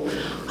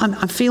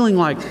I'm feeling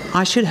like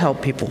I should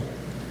help people.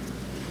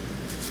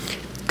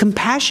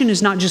 Compassion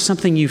is not just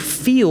something you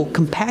feel.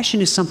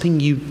 Compassion is something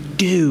you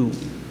do.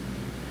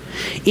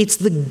 It's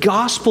the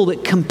gospel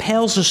that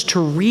compels us to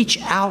reach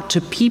out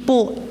to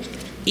people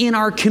in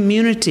our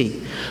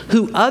community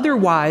who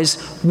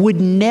otherwise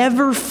would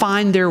never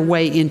find their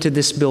way into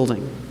this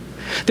building.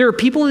 There are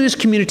people in this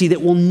community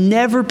that will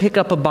never pick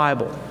up a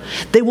Bible.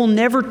 They will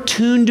never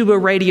tune to a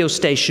radio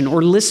station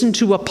or listen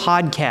to a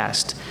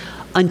podcast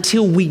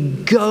until we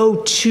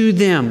go to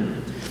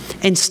them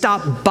and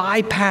stop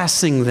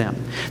bypassing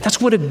them. That's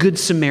what a Good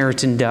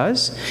Samaritan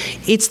does.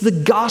 It's the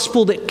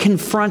gospel that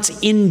confronts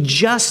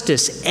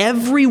injustice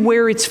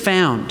everywhere it's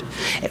found,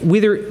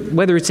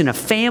 whether it's in a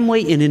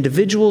family, in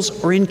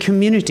individuals, or in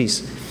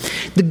communities.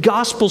 The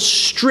gospel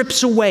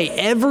strips away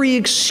every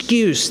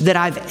excuse that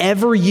I've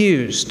ever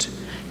used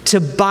to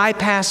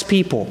bypass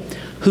people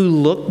who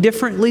look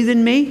differently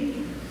than me,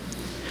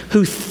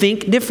 who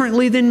think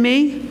differently than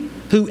me,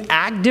 who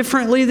act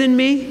differently than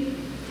me,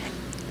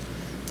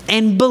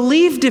 and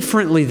believe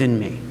differently than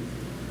me.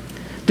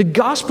 The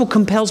gospel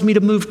compels me to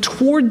move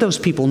toward those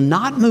people,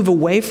 not move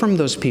away from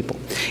those people.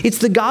 It's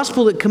the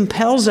gospel that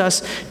compels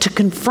us to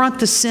confront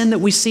the sin that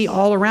we see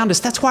all around us.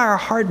 That's why our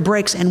heart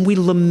breaks and we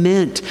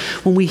lament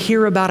when we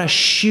hear about a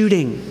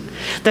shooting.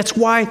 That's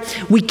why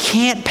we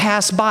can't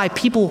pass by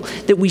people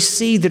that we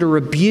see that are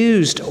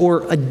abused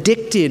or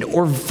addicted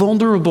or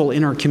vulnerable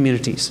in our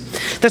communities.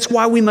 That's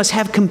why we must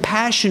have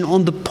compassion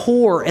on the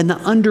poor and the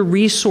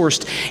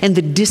under-resourced and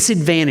the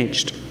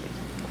disadvantaged.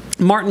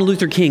 Martin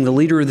Luther King, the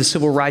leader of the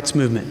civil rights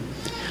movement,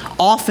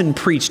 often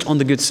preached on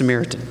the Good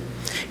Samaritan.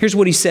 Here's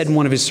what he said in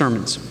one of his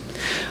sermons.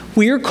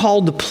 We are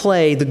called to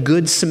play the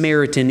Good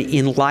Samaritan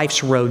in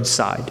life's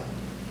roadside,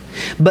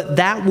 but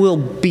that will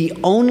be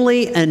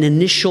only an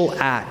initial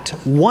act.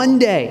 One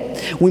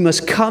day, we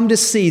must come to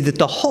see that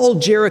the whole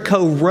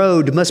Jericho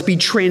road must be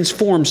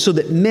transformed so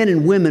that men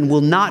and women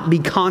will not be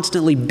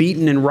constantly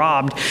beaten and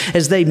robbed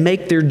as they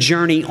make their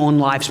journey on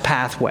life's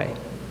pathway.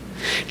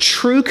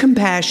 True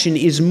compassion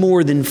is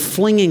more than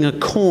flinging a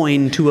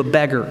coin to a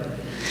beggar.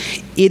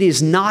 It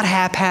is not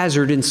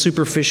haphazard and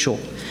superficial.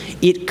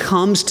 It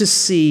comes to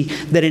see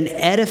that an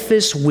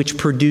edifice which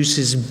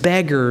produces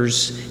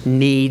beggars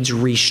needs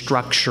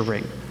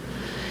restructuring.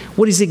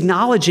 What he's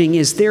acknowledging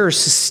is there are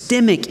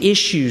systemic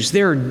issues.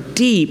 There are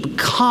deep,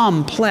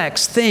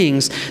 complex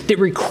things that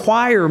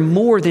require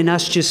more than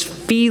us just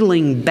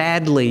feeling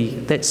badly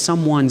that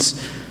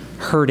someone's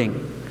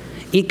hurting.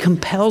 It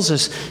compels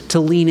us to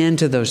lean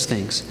into those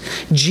things.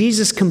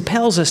 Jesus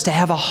compels us to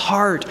have a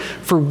heart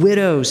for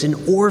widows and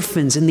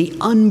orphans and the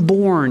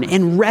unborn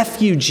and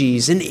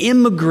refugees and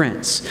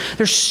immigrants.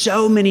 There's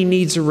so many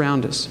needs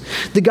around us.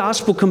 The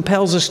gospel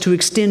compels us to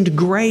extend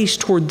grace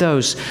toward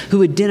those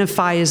who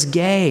identify as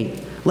gay,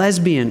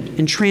 lesbian,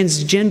 and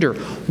transgender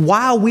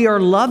while we are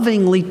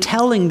lovingly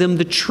telling them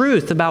the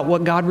truth about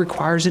what God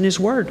requires in His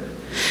Word.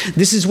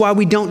 This is why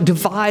we don't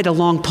divide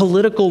along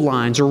political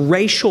lines or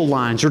racial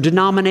lines or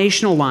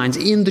denominational lines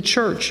in the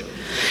church.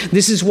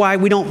 This is why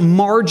we don't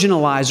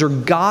marginalize or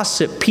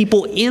gossip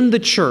people in the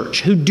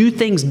church who do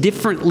things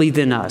differently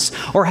than us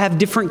or have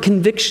different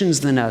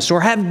convictions than us or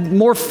have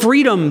more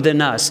freedom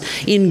than us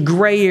in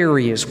gray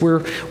areas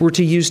where we're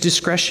to use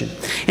discretion.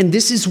 And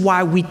this is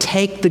why we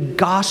take the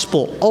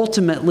gospel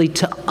ultimately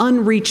to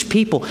unreached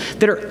people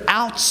that are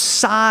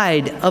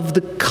outside of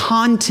the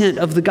content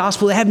of the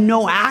gospel. They have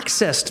no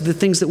access to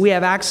the things that we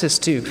have access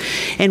to.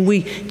 And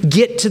we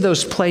get to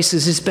those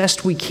places as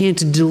best we can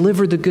to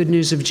deliver the good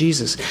news of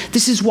Jesus.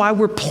 This is why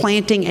we're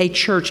planting a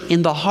church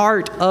in the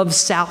heart of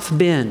South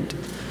Bend.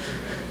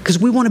 Because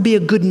we want to be a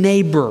good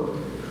neighbor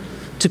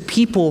to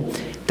people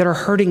that are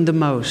hurting the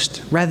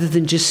most, rather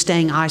than just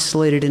staying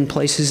isolated in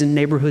places and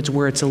neighborhoods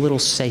where it's a little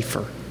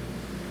safer.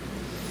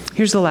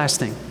 Here's the last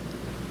thing.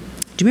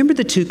 Do you remember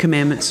the 2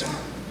 commandments?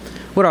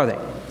 What are they?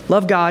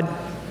 Love God,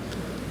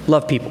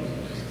 love people.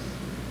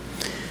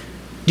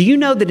 Do you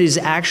know that it is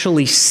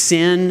actually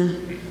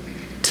sin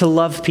to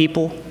love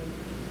people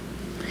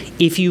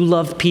if you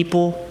love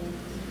people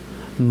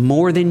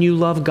more than you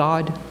love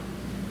God?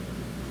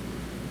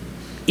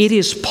 It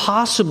is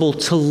possible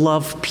to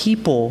love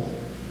people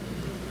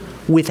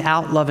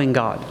without loving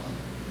God.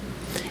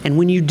 And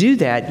when you do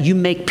that, you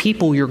make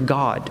people your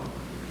God.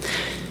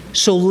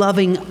 So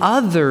loving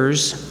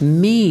others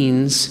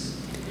means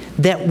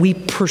that we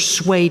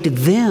persuade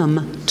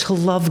them to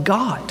love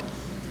God.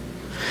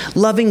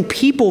 Loving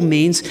people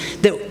means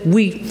that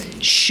we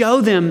show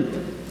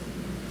them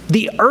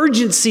the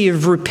urgency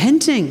of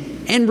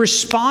repenting and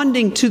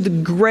responding to the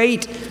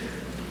great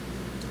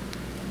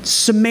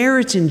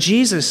Samaritan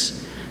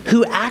Jesus,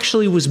 who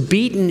actually was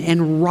beaten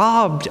and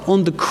robbed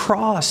on the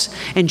cross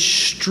and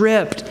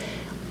stripped,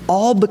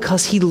 all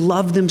because He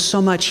loved them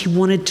so much He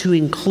wanted to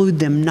include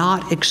them,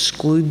 not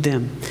exclude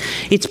them.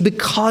 It's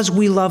because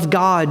we love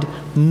God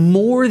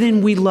more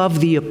than we love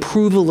the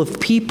approval of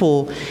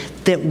people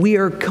that we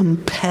are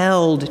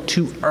compelled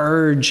to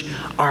urge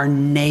our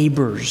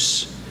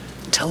neighbors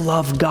to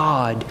love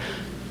God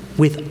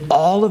with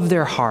all of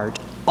their heart,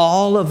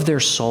 all of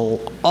their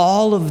soul,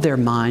 all of their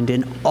mind,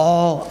 and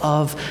all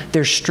of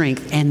their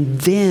strength, and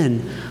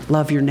then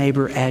love your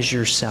neighbor as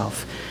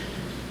yourself.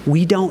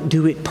 We don't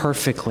do it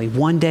perfectly.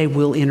 One day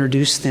we'll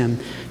introduce them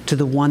to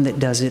the one that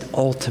does it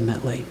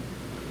ultimately.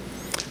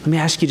 Let me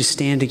ask you to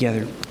stand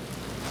together.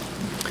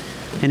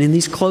 And in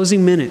these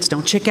closing minutes,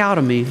 don't check out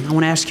on me. I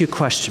want to ask you a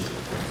question.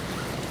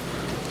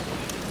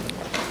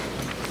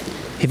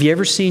 Have you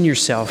ever seen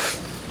yourself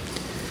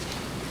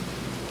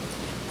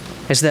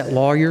as that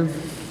lawyer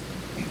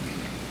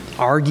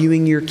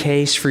arguing your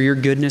case for your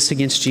goodness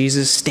against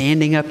Jesus,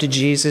 standing up to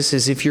Jesus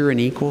as if you're an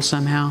equal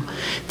somehow,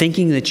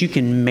 thinking that you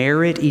can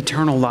merit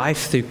eternal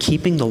life through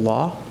keeping the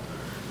law?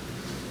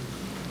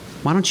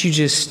 Why don't you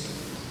just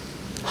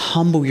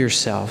humble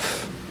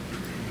yourself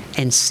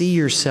and see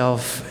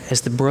yourself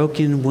as the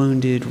broken,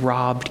 wounded,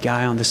 robbed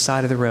guy on the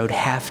side of the road,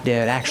 half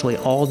dead, actually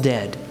all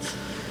dead,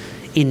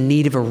 in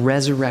need of a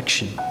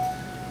resurrection?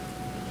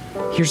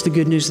 Here's the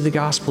good news of the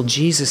gospel.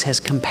 Jesus has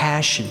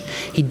compassion.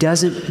 He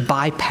doesn't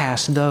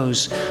bypass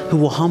those who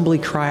will humbly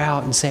cry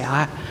out and say,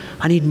 I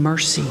need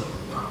mercy.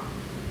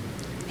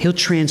 He'll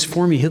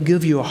transform you. He'll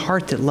give you a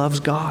heart that loves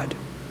God.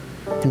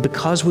 And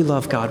because we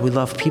love God, we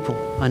love people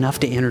enough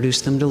to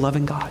introduce them to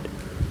loving God.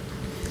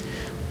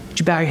 Would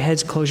you bow your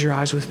heads, close your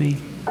eyes with me?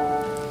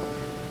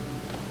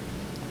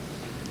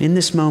 In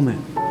this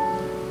moment,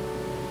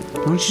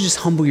 why don't you just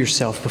humble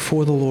yourself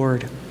before the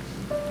Lord?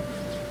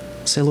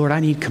 Say, Lord, I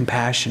need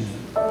compassion.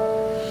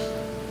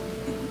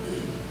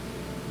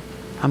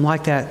 I'm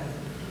like that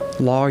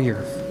lawyer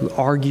who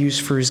argues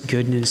for his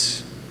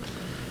goodness.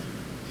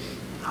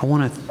 I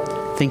want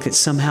to think that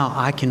somehow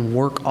I can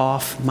work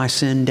off my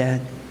sin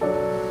debt.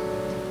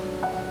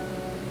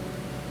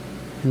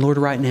 And Lord,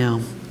 right now,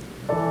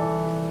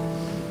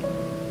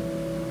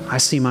 I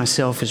see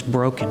myself as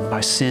broken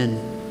by sin,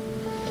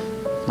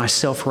 my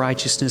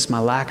self-righteousness, my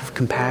lack of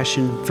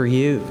compassion for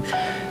you,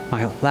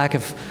 my lack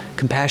of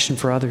compassion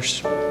for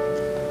others.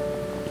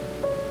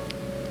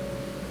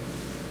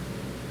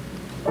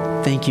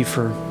 Thank you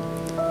for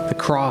the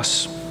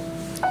cross.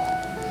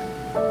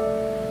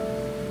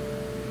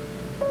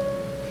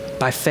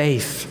 By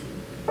faith,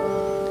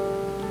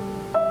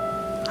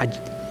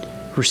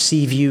 I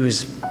receive you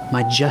as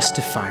my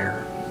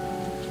justifier.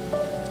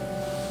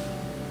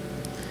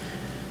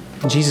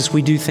 And Jesus,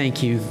 we do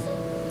thank you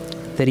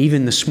that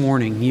even this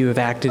morning you have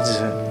acted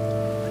as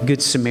a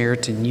good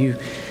Samaritan. You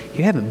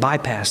haven't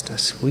bypassed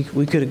us.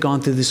 We could have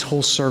gone through this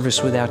whole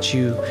service without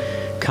you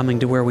coming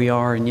to where we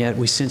are, and yet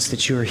we sense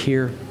that you are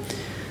here.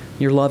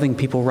 You're loving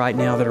people right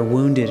now that are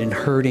wounded and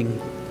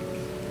hurting,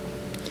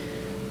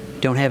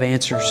 don't have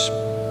answers.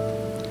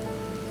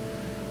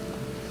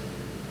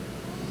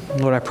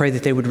 Lord, I pray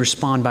that they would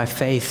respond by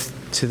faith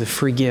to the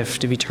free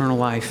gift of eternal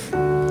life.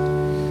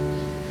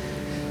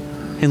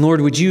 And Lord,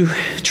 would you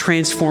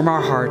transform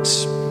our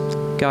hearts?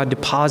 God,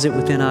 deposit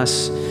within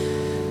us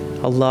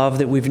a love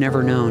that we've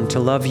never known, to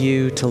love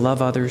you, to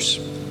love others,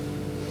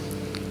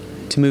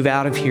 to move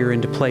out of here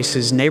into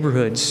places,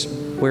 neighborhoods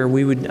where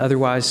we would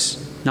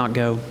otherwise not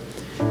go.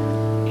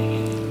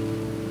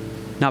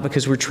 Not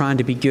because we're trying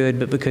to be good,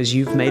 but because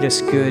you've made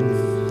us good.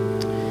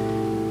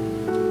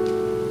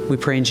 We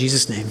pray in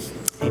Jesus' name.